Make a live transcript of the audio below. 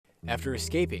After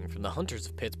escaping from the hunters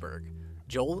of Pittsburgh,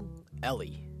 Joel,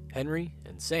 Ellie, Henry,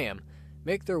 and Sam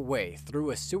make their way through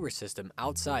a sewer system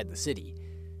outside the city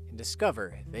and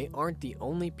discover they aren't the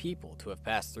only people to have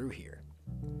passed through here.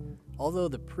 Although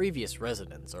the previous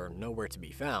residents are nowhere to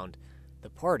be found, the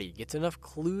party gets enough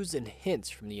clues and hints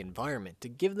from the environment to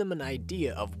give them an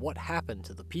idea of what happened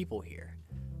to the people here,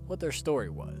 what their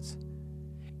story was.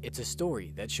 It's a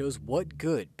story that shows what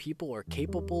good people are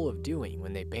capable of doing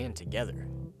when they band together.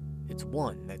 It's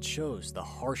one that shows the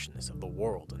harshness of the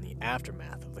world in the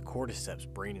aftermath of the cordyceps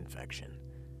brain infection.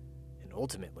 And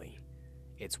ultimately,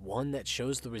 it's one that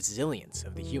shows the resilience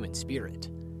of the human spirit.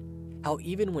 How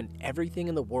even when everything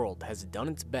in the world has done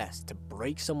its best to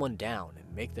break someone down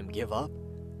and make them give up,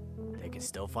 they can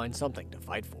still find something to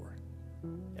fight for.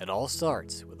 It all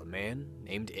starts with a man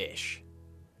named Ish.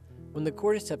 When the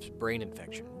cordyceps brain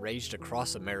infection raged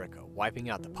across America, wiping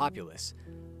out the populace,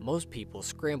 most people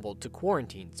scrambled to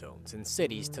quarantine zones in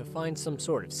cities to find some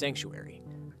sort of sanctuary.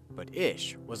 But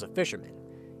Ish was a fisherman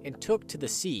and took to the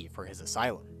sea for his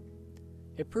asylum.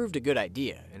 It proved a good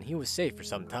idea, and he was safe for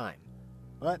some time.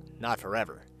 But not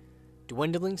forever.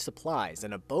 Dwindling supplies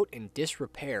and a boat in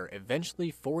disrepair eventually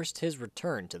forced his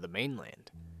return to the mainland.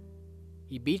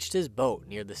 He beached his boat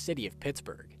near the city of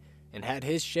Pittsburgh and had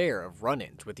his share of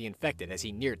run-ins with the infected as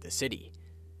he neared the city.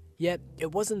 Yet,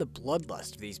 it wasn't the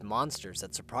bloodlust of these monsters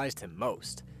that surprised him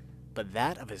most, but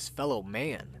that of his fellow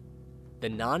man. The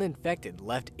non-infected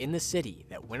left in the city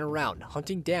that went around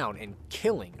hunting down and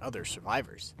killing other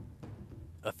survivors.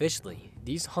 Officially,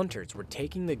 these hunters were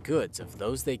taking the goods of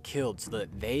those they killed so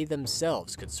that they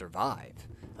themselves could survive,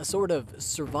 a sort of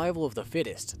survival of the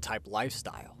fittest type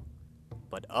lifestyle.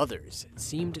 But others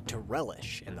seemed to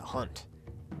relish in the hunt,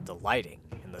 delighting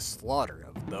in the slaughter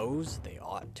of those they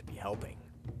ought to be helping.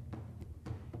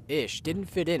 Ish didn't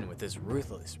fit in with this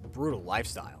ruthless, brutal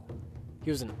lifestyle.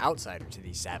 He was an outsider to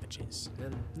these savages,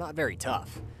 and not very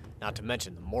tough, not to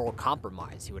mention the moral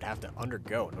compromise he would have to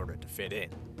undergo in order to fit in.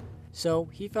 So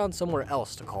he found somewhere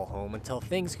else to call home until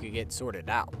things could get sorted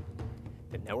out.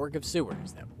 The network of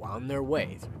sewers that wound their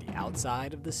way through the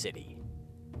outside of the city.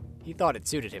 He thought it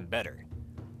suited him better.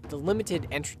 The limited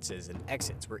entrances and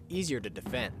exits were easier to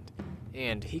defend,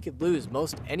 and he could lose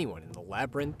most anyone in the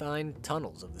labyrinthine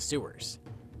tunnels of the sewers.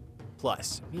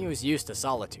 Plus, he was used to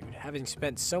solitude, having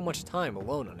spent so much time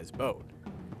alone on his boat.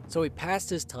 So he passed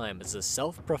his time as a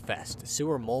self-professed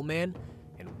sewer mole man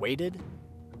and waited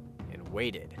and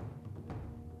waited.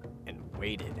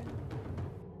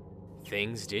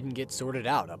 Things didn't get sorted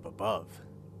out up above.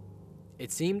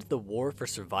 It seemed the war for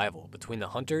survival between the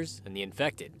hunters and the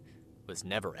infected was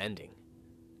never ending.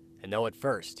 And though at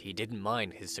first he didn't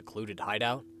mind his secluded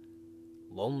hideout,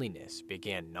 loneliness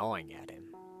began gnawing at him.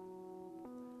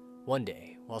 One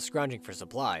day, while scrounging for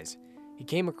supplies, he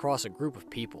came across a group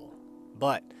of people,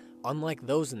 but unlike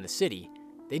those in the city,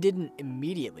 they didn't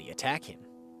immediately attack him.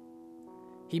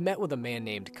 He met with a man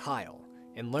named Kyle,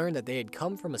 and learned that they had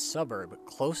come from a suburb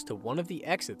close to one of the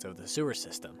exits of the sewer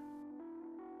system.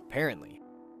 Apparently,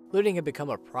 looting had become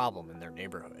a problem in their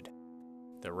neighborhood.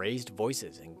 The raised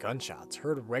voices and gunshots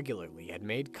heard regularly had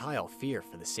made Kyle fear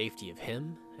for the safety of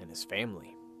him and his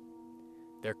family.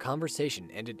 Their conversation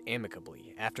ended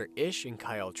amicably after Ish and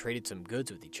Kyle traded some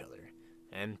goods with each other,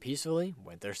 and peacefully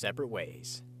went their separate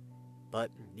ways.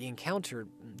 But the encounter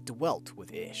dwelt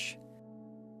with Ish.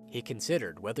 He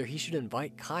considered whether he should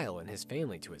invite Kyle and his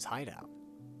family to his hideout.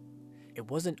 It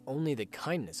wasn't only the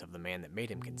kindness of the man that made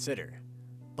him consider,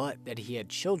 but that he had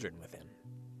children with him.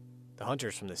 The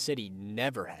hunters from the city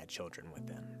never had children with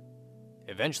them.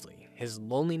 Eventually, his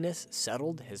loneliness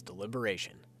settled his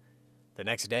deliberation. The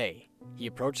next day, he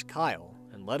approached Kyle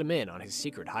and let him in on his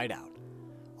secret hideout,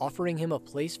 offering him a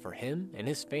place for him and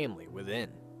his family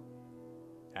within.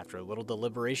 After a little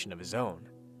deliberation of his own,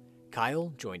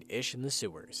 Kyle joined Ish in the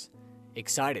sewers,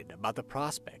 excited about the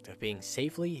prospect of being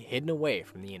safely hidden away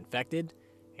from the infected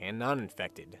and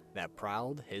non-infected that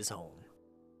prowled his home.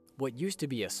 What used to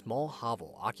be a small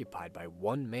hovel occupied by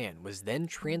one man was then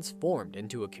transformed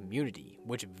into a community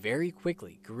which very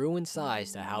quickly grew in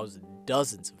size to house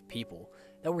dozens of people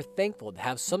that were thankful to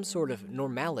have some sort of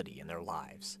normality in their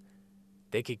lives.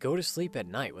 They could go to sleep at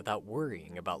night without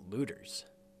worrying about looters.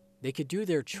 They could do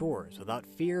their chores without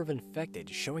fear of infected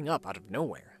showing up out of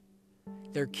nowhere.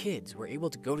 Their kids were able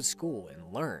to go to school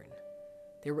and learn.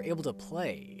 They were able to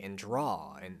play and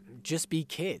draw and just be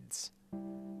kids.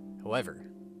 However,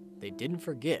 they didn't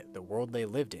forget the world they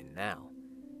lived in now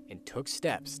and took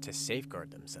steps to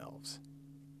safeguard themselves.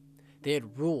 They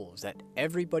had rules that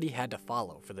everybody had to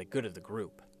follow for the good of the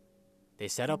group. They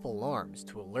set up alarms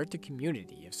to alert the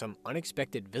community if some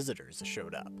unexpected visitors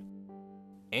showed up.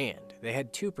 And they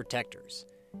had two protectors,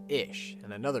 Ish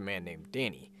and another man named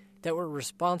Danny, that were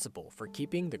responsible for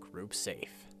keeping the group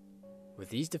safe. With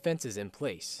these defenses in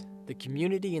place, the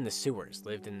community in the sewers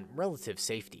lived in relative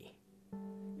safety.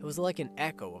 It was like an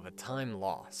echo of a time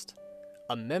lost,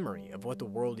 a memory of what the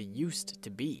world used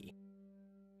to be.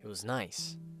 It was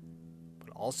nice, but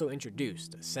also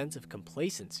introduced a sense of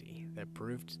complacency that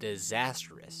proved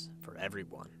disastrous for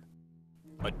everyone.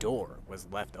 A door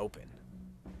was left open.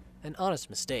 An honest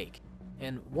mistake,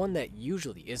 and one that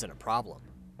usually isn't a problem.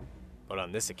 But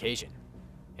on this occasion,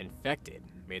 infected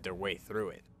made their way through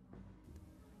it.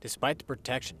 Despite the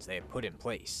protections they had put in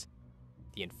place,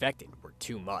 the infected were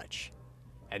too much,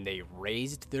 and they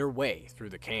raised their way through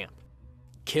the camp,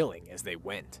 killing as they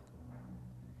went.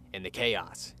 In the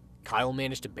chaos, Kyle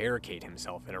managed to barricade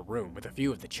himself in a room with a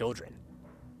few of the children.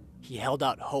 He held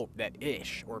out hope that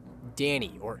Ish, or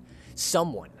Danny, or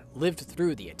someone lived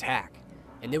through the attack,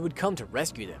 and they would come to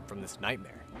rescue them from this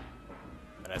nightmare.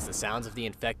 But as the sounds of the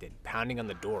infected pounding on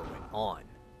the door went on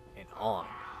and on,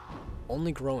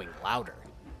 only growing louder,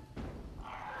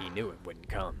 he knew it wouldn't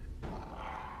come.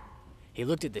 He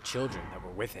looked at the children that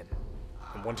were with him,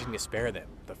 and wanting to spare them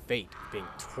the fate of being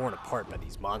torn apart by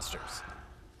these monsters,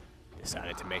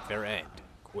 decided to make their end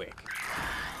quick.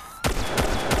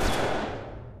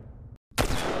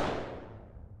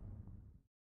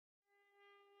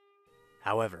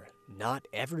 However, not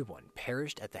everyone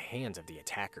perished at the hands of the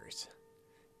attackers.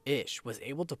 Ish was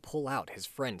able to pull out his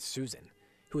friend Susan,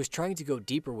 who was trying to go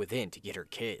deeper within to get her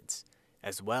kids,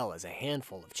 as well as a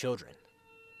handful of children.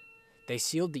 They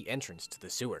sealed the entrance to the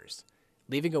sewers,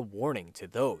 leaving a warning to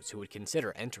those who would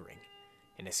consider entering,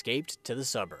 and escaped to the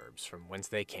suburbs from whence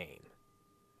they came.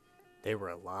 They were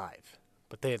alive,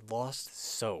 but they had lost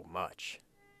so much.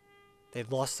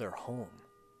 They'd lost their home,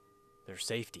 their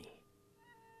safety.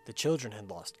 The children had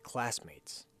lost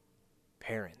classmates,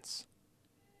 parents.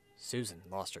 Susan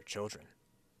lost her children.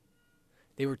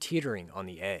 They were teetering on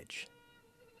the edge.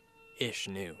 Ish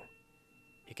knew.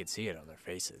 He could see it on their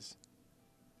faces.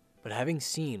 But having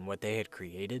seen what they had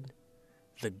created,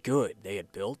 the good they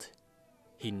had built,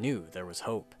 he knew there was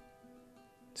hope.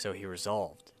 So he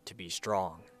resolved to be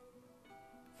strong.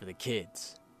 For the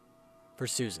kids, for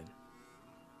Susan,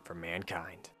 for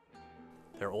mankind.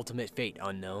 Their ultimate fate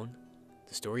unknown,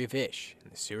 the story of Ish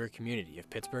and the sewer community of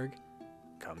Pittsburgh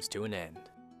comes to an end.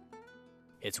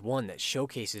 It's one that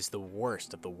showcases the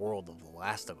worst of the world of The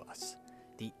Last of Us,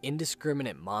 the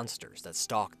indiscriminate monsters that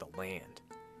stalk the land,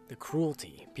 the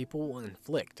cruelty people will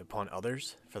inflict upon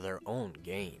others for their own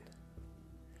gain.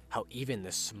 How even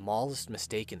the smallest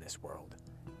mistake in this world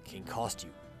can cost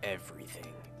you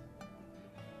everything.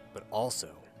 But also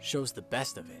shows the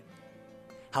best of it.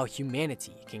 How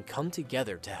humanity can come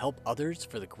together to help others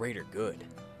for the greater good.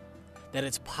 That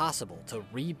it's possible to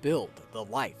rebuild the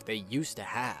life they used to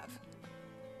have.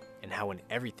 And how when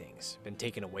everything's been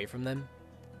taken away from them,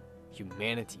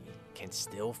 humanity can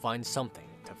still find something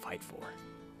to fight for.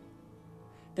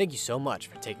 Thank you so much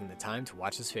for taking the time to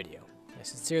watch this video. I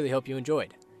sincerely hope you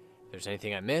enjoyed. If there's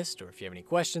anything I missed, or if you have any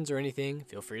questions or anything,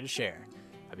 feel free to share.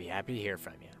 I'd be happy to hear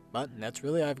from you. But that's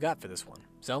really all I've got for this one.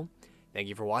 So, thank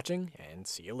you for watching, and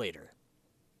see you later.